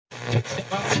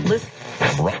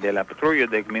De la patrulla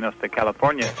de Caminos de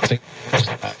California.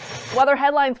 Weather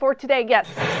headlines for today, yes.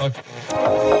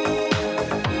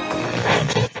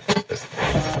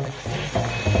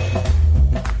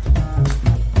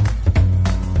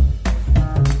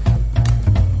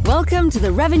 Welcome to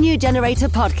the Revenue Generator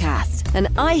Podcast, an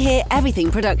I Hear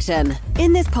Everything production.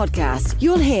 In this podcast,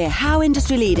 you'll hear how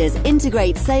industry leaders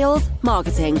integrate sales,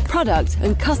 marketing, product,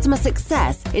 and customer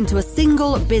success into a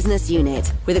single business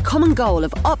unit with a common goal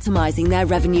of optimizing their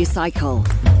revenue cycle.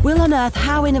 We'll unearth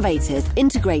how innovators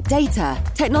integrate data,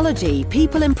 technology,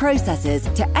 people, and processes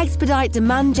to expedite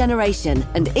demand generation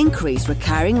and increase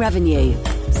recurring revenue.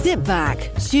 Sit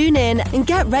back, tune in, and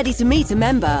get ready to meet a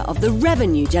member of the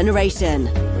revenue generation.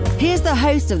 Here's the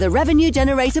host of the Revenue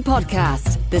Generator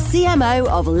Podcast, the CMO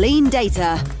of Lean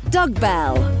Data, Doug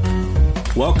Bell.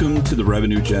 Welcome to the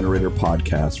Revenue Generator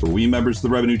Podcast, where we members of the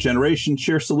Revenue Generation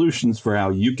share solutions for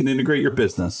how you can integrate your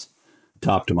business to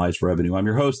optimize revenue. I'm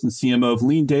your host and CMO of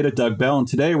Lean Data, Doug Bell, and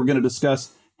today we're going to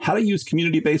discuss how to use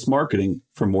community-based marketing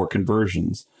for more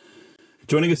conversions.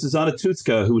 Joining us is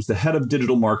Tutckaia, who is the head of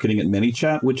digital marketing at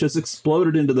ManyChat, which has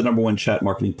exploded into the number one chat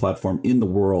marketing platform in the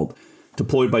world.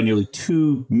 Deployed by nearly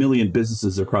 2 million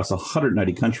businesses across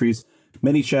 190 countries,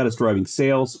 ManyChat is driving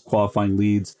sales, qualifying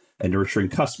leads, and nurturing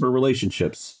customer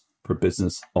relationships for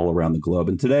business all around the globe.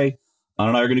 And today, Anna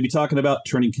and I are going to be talking about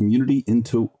turning community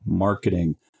into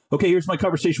marketing. Okay, here's my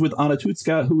conversation with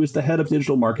Tutckaia, who is the head of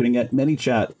digital marketing at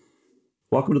ManyChat.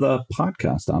 Welcome to the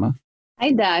podcast, Anna.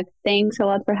 Hi, Doug. Thanks a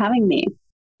lot for having me.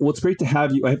 Well, it's great to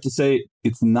have you. I have to say,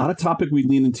 it's not a topic we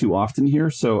lean into often here,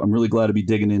 so I'm really glad to be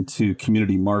digging into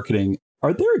community marketing.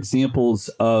 Are there examples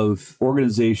of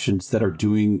organizations that are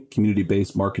doing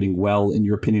community-based marketing well, in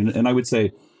your opinion? And I would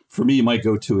say, for me, my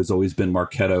go-to has always been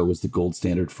Marketo as the gold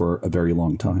standard for a very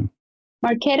long time.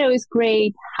 Marketo is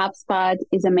great. HubSpot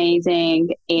is amazing.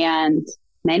 And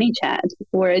ManyChat,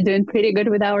 we're doing pretty good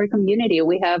with our community.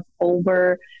 We have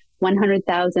over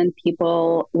 100,000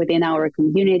 people within our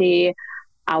community.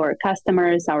 Our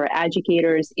customers, our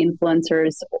educators,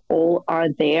 influencers, all are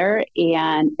there,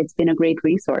 and it's been a great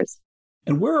resource.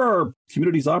 And where are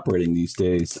communities operating these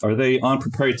days? Are they on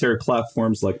proprietary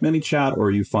platforms like ManyChat, or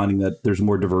are you finding that there's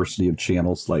more diversity of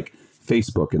channels like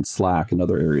Facebook and Slack and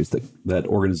other areas that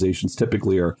organizations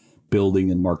typically are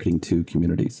building and marketing to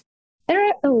communities? There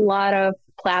are a lot of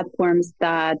platforms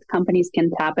that companies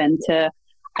can tap into.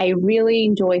 I really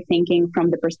enjoy thinking from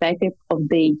the perspective of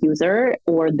the user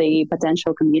or the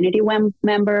potential community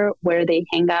member where they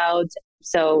hang out.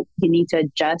 So you need to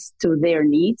adjust to their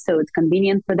needs. So it's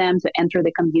convenient for them to enter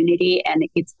the community and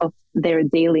it's of their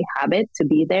daily habit to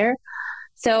be there.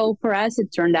 So for us, it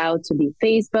turned out to be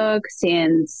Facebook,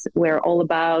 since we're all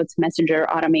about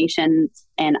messenger automation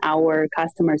and our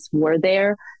customers were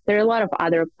there. There are a lot of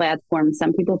other platforms.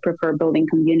 Some people prefer building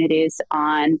communities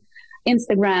on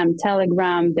Instagram,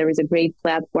 Telegram. There is a great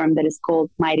platform that is called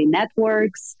Mighty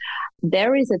Networks.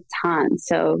 There is a ton.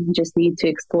 So you just need to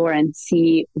explore and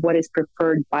see what is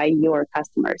preferred by your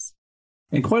customers.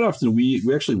 And quite often we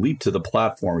actually leap to the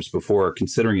platforms before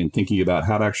considering and thinking about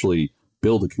how to actually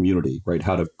build a community, right?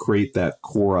 How to create that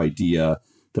core idea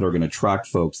that are going to attract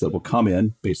folks that will come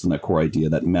in based on that core idea,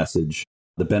 that message,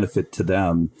 the benefit to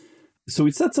them. So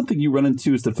is that something you run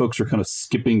into, is that folks are kind of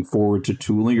skipping forward to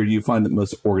tooling, or do you find that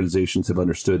most organizations have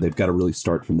understood they've got to really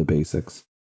start from the basics?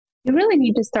 You really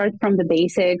need to start from the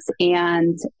basics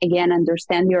and, again,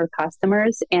 understand your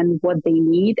customers and what they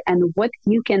need and what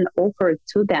you can offer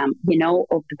to them,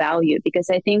 of value. Because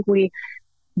I think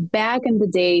back in the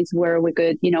days where we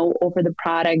could, offer the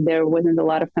product, there wasn't a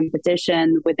lot of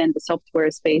competition within the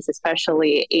software space,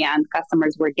 especially, and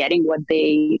customers were getting what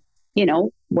they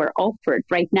were offered.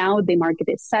 Right now, the market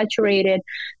is saturated.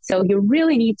 So you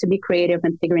really need to be creative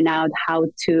in figuring out how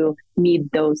to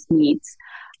meet those needs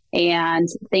and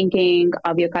thinking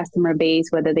of your customer base,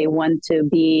 whether they want to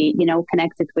be,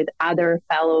 connected with other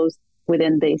fellows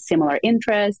within the similar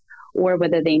interest, or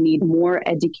whether they need more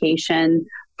education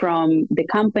from the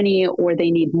company, or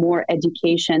they need more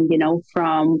education,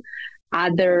 from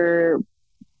other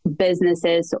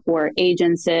businesses or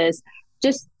agencies.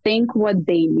 Just think what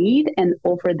they need and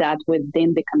offer that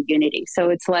within the community. So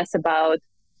it's less about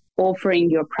offering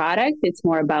your product. It's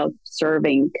more about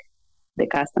serving the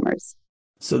customers.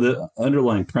 So the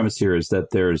underlying premise here is that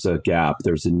there's a gap,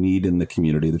 there's a need in the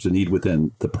community, there's a need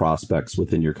within the prospects,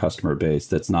 within your customer base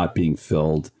that's not being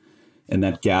filled. And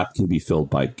that gap can be filled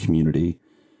by community.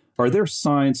 Are there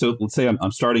signs? So let's say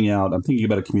I'm starting out, I'm thinking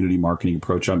about a community marketing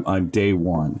approach. I'm day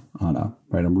one, Anna,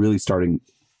 right? I'm really starting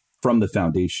from the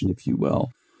foundation, if you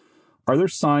will. Are there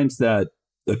signs that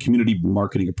a community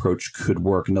marketing approach could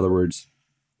work? In other words,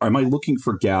 am I looking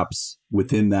for gaps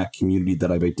within that community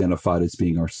that I've identified as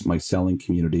being my selling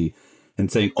community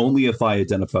and saying only if I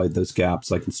identified those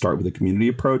gaps, I can start with a community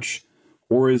approach?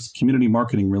 Or is community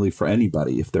marketing really for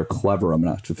anybody if they're clever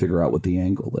enough to figure out what the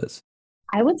angle is?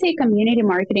 I would say community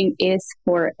marketing is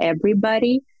for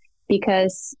everybody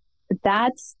because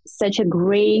that's such a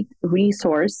great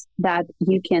resource that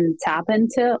you can tap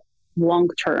into long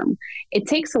term. It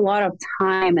takes a lot of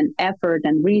time and effort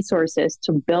and resources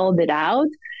to build it out,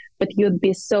 but you'd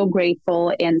be so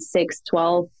grateful in 6,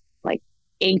 12,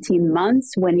 18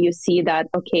 months when you see that,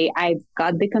 okay, I've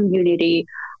got the community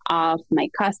of my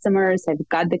customers, I've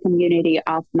got the community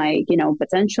of my,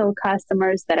 potential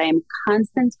customers that I am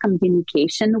constant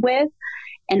communication with,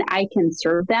 and I can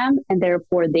serve them, and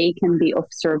therefore they can be of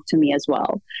serve to me as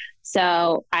well.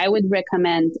 So I would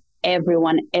recommend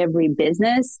everyone, every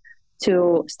business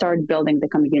to start building the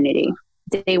community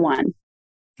day one.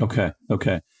 Okay.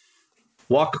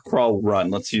 Walk, crawl, run.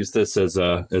 Let's use this as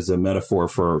a metaphor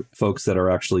for folks that are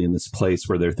actually in this place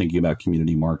where they're thinking about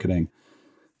community marketing.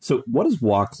 So what does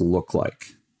walk look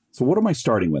like? So what am I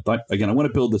starting with? I want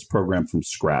to build this program from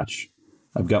scratch.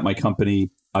 I've got my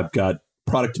company. I've got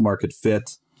product market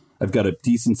fit. I've got a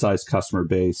decent sized customer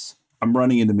base. I'm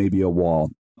running into maybe a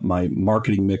wall. My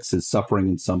marketing mix is suffering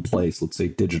in some place. Let's say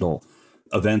digital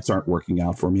events aren't working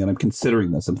out for me. And I'm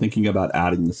considering this. I'm thinking about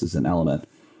adding this as an element.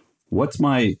 What's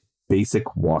my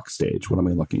basic walk stage? What am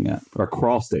I looking at? Or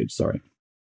crawl stage, sorry.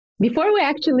 Before we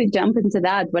actually jump into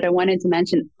that, what I wanted to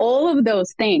mention, all of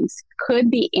those things could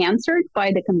be answered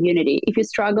by the community. If you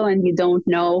struggle and you don't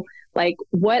know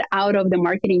what out of the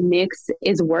marketing mix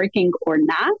is working or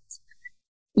not,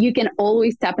 you can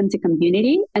always tap into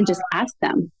community and just ask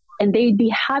them. And they'd be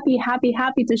happy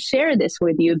to share this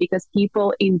with you because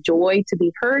people enjoy to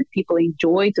be heard. People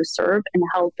enjoy to serve and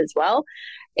help as well.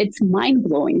 It's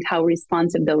mind-blowing how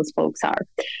responsive those folks are.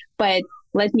 But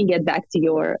let me get back to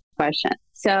your question.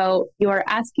 So you're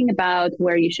asking about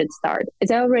where you should start. As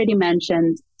I already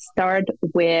mentioned, start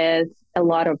with a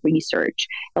lot of research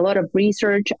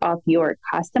of your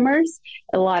customers,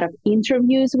 a lot of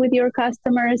interviews with your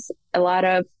customers, a lot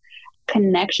of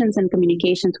connections and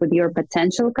communications with your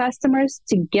potential customers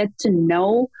to get to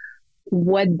know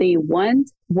what they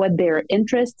want, what their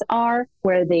interests are,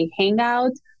 where they hang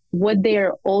out, what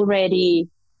they're already,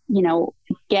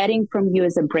 getting from you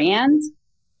as a brand,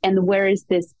 and where is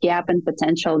this gap and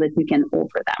potential that you can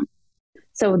offer them.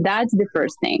 So that's the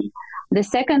first thing. The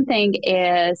second thing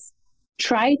is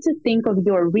try to think of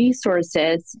your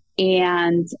resources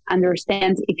and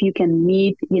understand if you can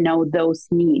meet, those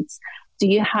needs. Do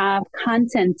you have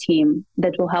content team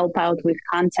that will help out with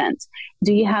content?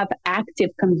 Do you have active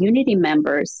community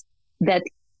members that,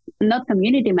 not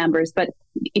community members, but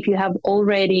if you have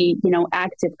already,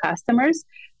 active customers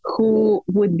who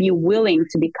would be willing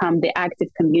to become the active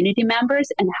community members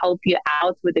and help you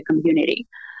out with the community?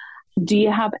 Do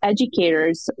you have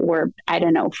educators or,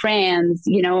 friends?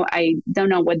 I don't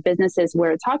know what businesses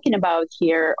we're talking about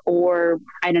here, or,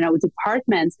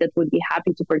 departments that would be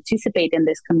happy to participate in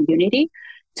this community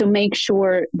to make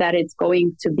sure that it's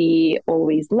going to be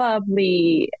always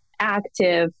lovely,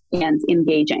 active, and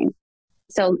engaging.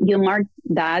 So you mark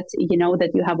that,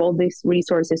 that you have all these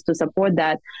resources to support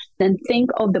that. Then think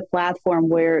of the platform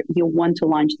where you want to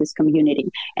launch this community.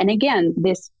 And again,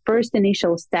 this first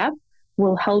initial step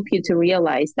will help you to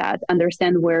realize that,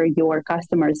 understand where your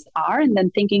customers are, and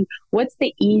then thinking what's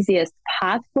the easiest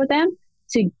path for them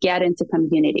to get into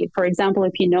community. For example,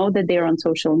 if you know that they're on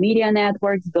social media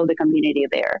networks, build a community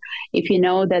there. If you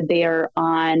know that they're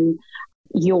on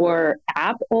your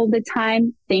app all the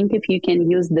time, think if you can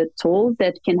use the tools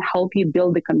that can help you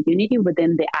build the community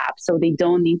within the app so they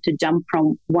don't need to jump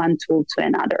from one tool to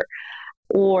another.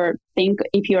 Or think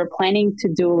if you're planning to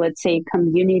do, let's say,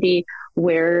 community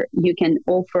where you can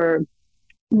offer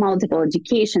multiple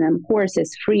education and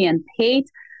courses, free and paid,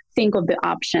 think of the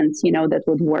options, that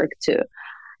would work too.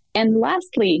 And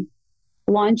lastly,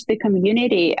 launch the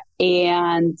community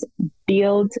and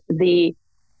build the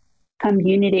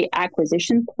community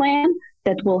acquisition plan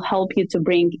that will help you to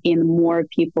bring in more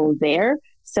people there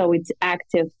so it's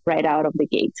active right out of the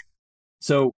gate.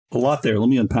 So a lot there. Let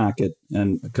me unpack it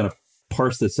and kind of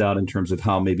parse this out in terms of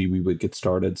how maybe we would get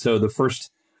started. So the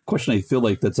first question I feel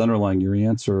like that's underlying your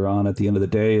answer on at the end of the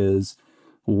day is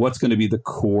what's going to be the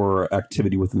core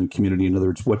activity within the community? In other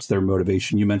words, what's their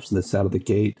motivation? You mentioned this out of the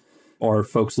gate. Are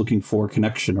folks looking for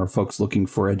connection? Are folks looking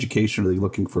for education? Are they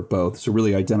looking for both? So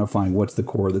really identifying what's the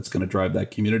core that's going to drive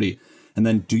that community. And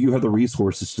then do you have the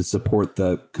resources to support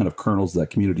the kind of kernels of that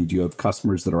community? Do you have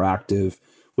customers that are active?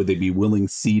 Would they be willing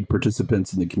seed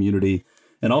participants in the community?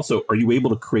 And also, are you able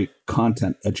to create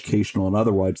content, educational and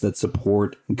otherwise, that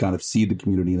support and kind of see the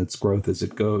community and its growth as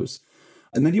it goes?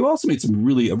 And then you also made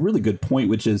a really good point,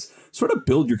 which is sort of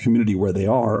build your community where they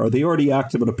are. Are they already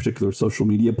active on a particular social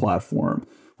media platform?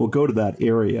 We'll go to that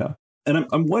area. And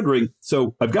I'm wondering,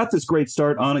 so I've got this great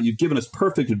start on it. You've given us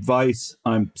perfect advice.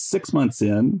 I'm 6 months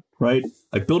in, right?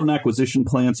 I built an acquisition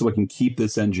plan so I can keep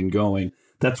this engine going.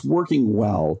 That's working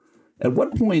well. At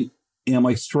what point am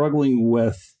I struggling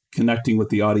with connecting with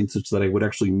the audience such that I would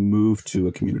actually move to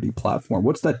a community platform?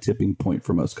 What's that tipping point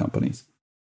for most companies?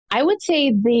 I would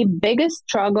say the biggest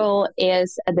struggle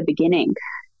is at the beginning,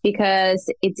 because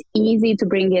it's easy to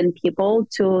bring in people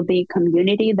to the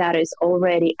community that is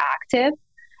already active.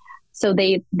 So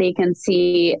they can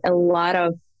see a lot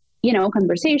of,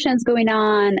 conversations going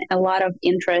on, a lot of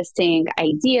interesting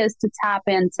ideas to tap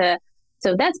into.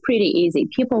 So that's pretty easy.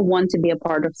 People want to be a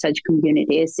part of such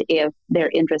communities if their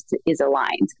interest is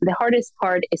aligned. The hardest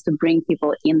part is to bring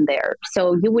people in there.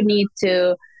 So you would need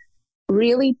to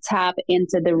really tap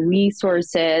into the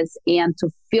resources and to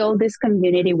fill this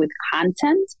community with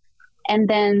content, and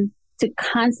then to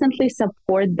constantly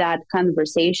support that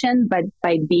conversation, but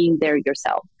by being there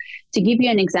yourself. To give you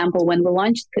an example, when we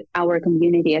launched our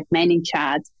community at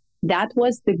ManyChat, that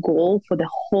was the goal for the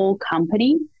whole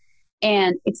company.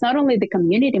 And it's not only the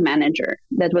community manager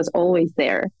that was always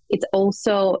there, it's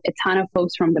also a ton of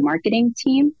folks from the marketing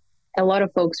team, a lot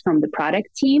of folks from the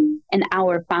product team, and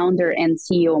our founder and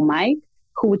CEO, Mike,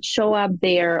 who would show up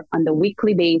there on the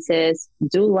weekly basis,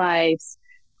 do lives,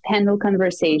 handle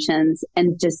conversations,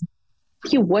 and just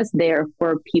he was there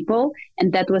for people.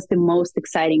 And that was the most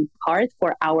exciting part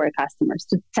for our customers,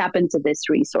 to tap into this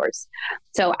resource.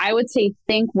 So I would say,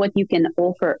 think what you can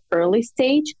offer early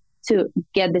stage to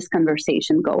get this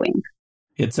conversation going.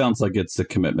 It sounds like it's a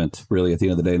commitment, really, at the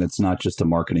end of the day. And it's not just a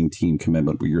marketing team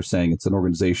commitment, but you're saying it's an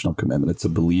organizational commitment. It's a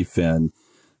belief in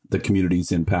the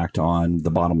community's impact on the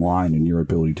bottom line and your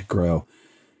ability to grow.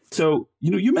 So,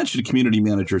 you mentioned community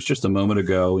managers just a moment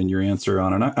ago in your answer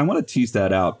on, and I want to tease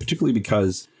that out, particularly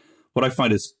because what I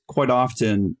find is quite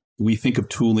often we think of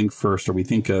tooling first, or we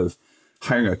think of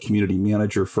hiring a community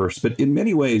manager first. But in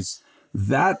many ways,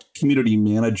 that community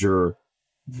manager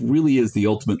really is the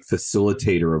ultimate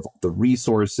facilitator of the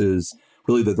resources,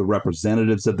 really the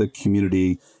representatives of the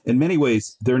community. In many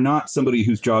ways, they're not somebody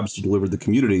whose job is to deliver the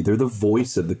community. They're the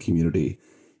voice of the community.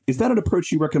 Is that an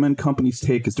approach you recommend companies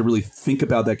take, is to really think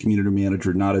about that community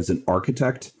manager not as an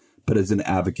architect, but as an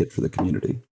advocate for the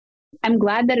community? I'm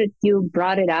glad that you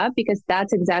brought it up, because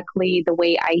that's exactly the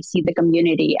way I see the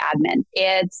community admin.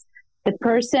 It's the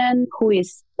person who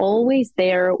is always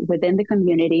there within the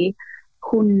community,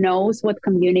 who knows what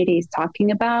community is talking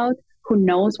about, who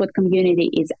knows what community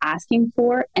is asking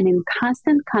for, and in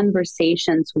constant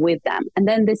conversations with them. And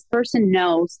then this person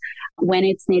knows when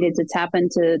it's needed to tap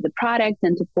into the product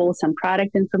and to pull some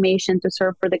product information to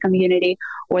serve for the community,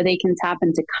 or they can tap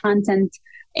into content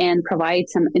and provide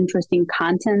some interesting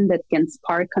content that can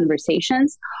spark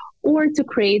conversations, or to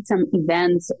create some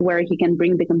events where he can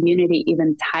bring the community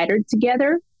even tighter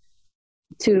together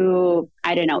to,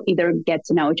 either get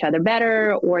to know each other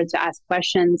better, or to ask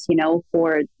questions,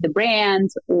 for the brand,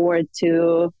 or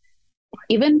to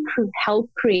even help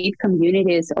create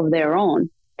communities of their own.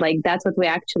 Like, that's what we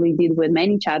actually did with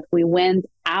ManyChat. We went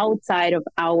outside of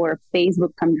our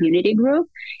Facebook community group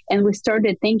and we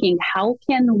started thinking, how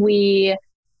can we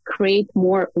create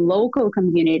more local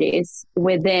communities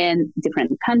within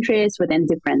different countries, within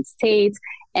different states,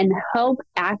 and help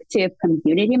active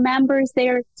community members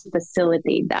there to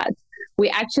facilitate that. We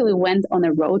actually went on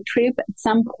a road trip at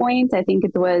some point. I think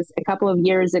it was a couple of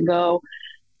years ago,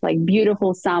 like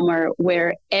beautiful summer,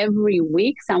 where every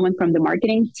week someone from the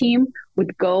marketing team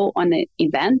would go on an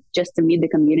event just to meet the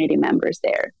community members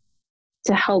there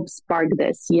to help spark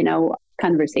this,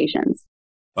 conversations.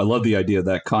 I love the idea of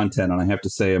that content. And I have to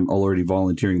say, I'm already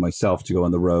volunteering myself to go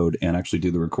on the road and actually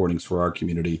do the recordings for our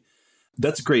community.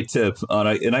 That's a great tip.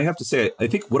 And I have to say, I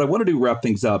think what I want to do, wrap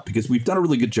things up, because we've done a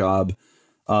really good job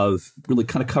of really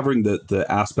kind of covering the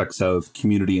aspects of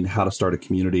community and how to start a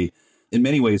community. In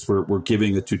many ways, we're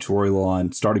giving a tutorial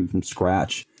on starting from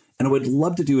scratch. And what I'd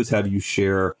love to do is have you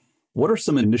share, what are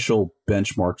some initial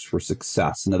benchmarks for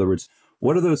success? In other words,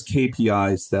 what are those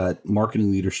KPIs that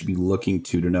marketing leaders should be looking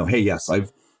to know, hey, yes,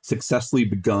 I've successfully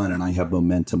begun and I have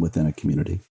momentum within a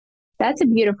community? That's a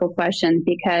beautiful question,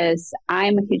 because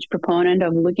I'm a huge proponent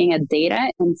of looking at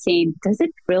data and saying, does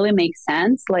it really make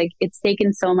sense? Like, it's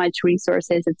taken so much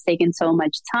resources, it's taken so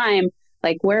much time,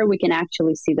 like where we can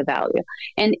actually see the value.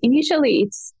 And initially,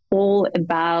 it's all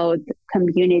about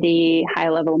community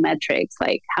high-level metrics,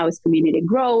 like how is community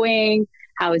growing?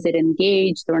 how is it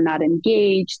engaged or not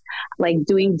engaged, like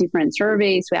doing different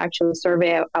surveys. We actually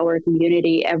survey our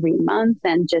community every month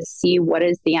and just see what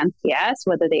is the NPS,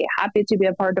 whether they're happy to be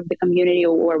a part of the community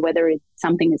or whether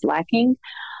something is lacking.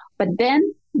 But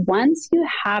then once you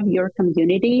have your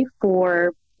community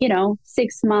for,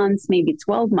 6 months, maybe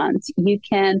 12 months, you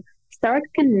can start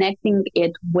connecting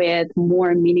it with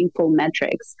more meaningful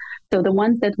metrics. So the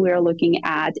ones that we're looking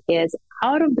at is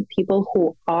out of the people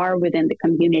who are within the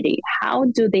community, how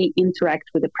do they interact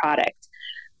with the product?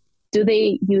 Do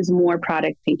they use more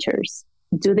product features?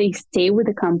 Do they stay with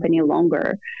the company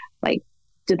longer? Like,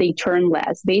 do they churn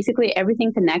less? Basically,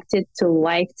 everything connected to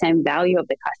lifetime value of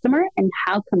the customer and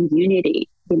how community,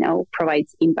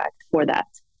 provides impact for that.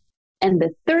 And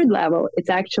the third level, it's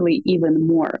actually even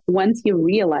more. Once you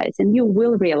realize, and you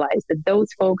will realize that those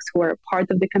folks who are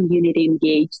part of the community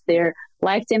engaged, their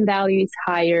lifetime value is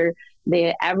higher,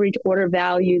 their average order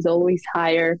value is always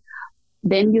higher,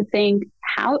 then you think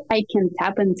how I can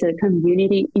tap into the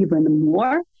community even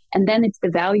more. And then it's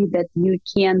the value that you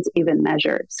can't even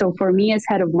measure. So for me as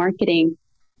head of marketing,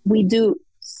 we do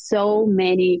so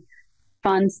many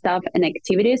fun stuff and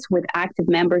activities with active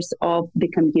members of the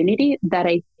community that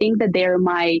I think that they're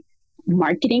my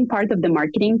part of the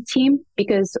marketing team,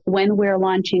 because when we're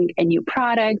launching a new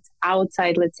product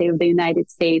outside, let's say, of the United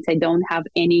States, I don't have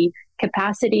any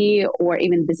capacity or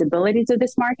even visibility to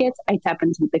this market, I tap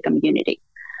into the community.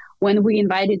 When we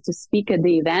invited to speak at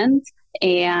the event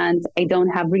and I don't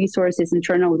have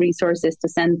internal resources to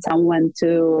send someone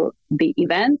to the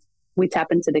event, we tap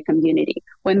into the community.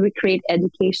 When we create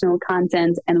educational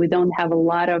content and we don't have a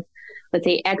lot of, let's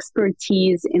say,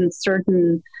 expertise in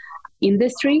certain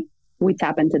industry, we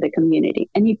tap into the community.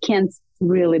 And you can't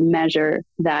really measure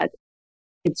that.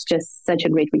 It's just such a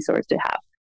great resource to have.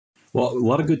 Well, a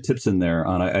lot of good tips in there.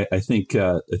 I think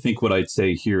what I'd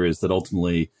say here is that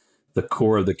ultimately the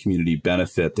core of the community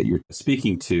benefit that you're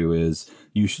speaking to is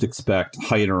you should expect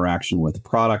high interaction with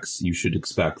products. You should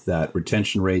expect that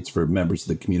retention rates for members of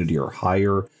the community are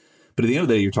higher. But at the end of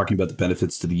the day, you're talking about the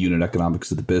benefits to the unit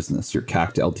economics of the business. Your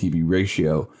CAC to LTV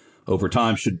ratio over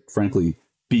time should, frankly,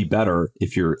 be better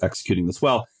if you're executing this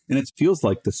well. And it feels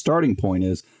like the starting point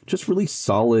is just really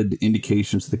solid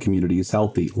indications that the community is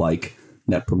healthy, like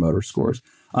Net Promoter Scores.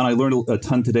 And I learned a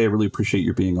ton today. I really appreciate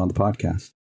your being on the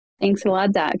podcast. Thanks a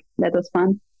lot, Doug. That was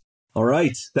fun. All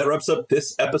right. That wraps up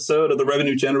this episode of the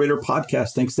Revenue Generator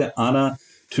podcast. Thanks to Anna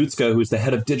Tutckaia, who's the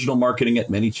head of digital marketing at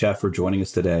ManyChat, for joining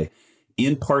us today.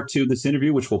 In part 2 of this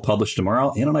interview, which we'll publish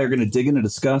tomorrow, Anna and I are going to dig in and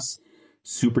discuss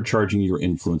supercharging your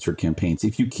influencer campaigns.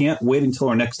 If you can't wait until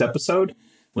our next episode,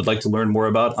 would like to learn more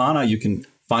about Anna, you can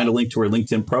find a link to her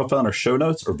LinkedIn profile in our show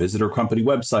notes or visit her company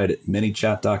website at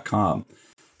ManyChat.com.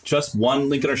 Just one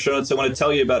link in our show notes I want to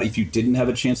tell you about. If you didn't have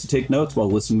a chance to take notes while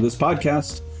listening to this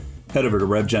podcast, head over to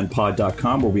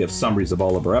RevGenPod.com, where we have summaries of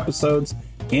all of our episodes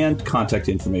and contact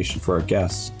information for our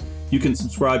guests. You can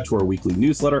subscribe to our weekly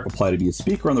newsletter, apply to be a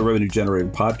speaker on the Revenue Generator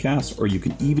podcast, or you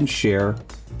can even share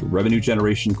the revenue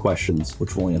generation questions,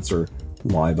 which we'll answer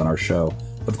live on our show.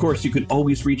 Of course, you can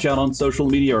always reach out on social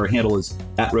media. Our handle is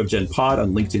 @RevGenPod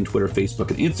on LinkedIn, Twitter, Facebook,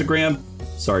 and Instagram.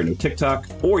 Sorry, no TikTok.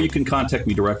 Or you can contact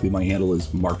me directly. My handle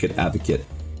is Market Advocate.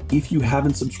 If you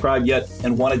haven't subscribed yet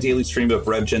and want a daily stream of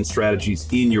RevGen strategies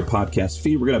in your podcast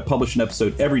feed, we're going to publish an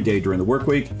episode every day during the work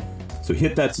week. So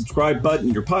hit that subscribe button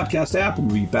in your podcast app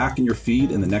and we'll be back in your feed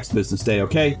in the next business day,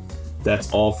 okay?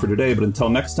 That's all for today. But until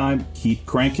next time, keep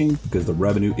cranking because the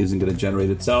revenue isn't going to generate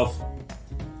itself.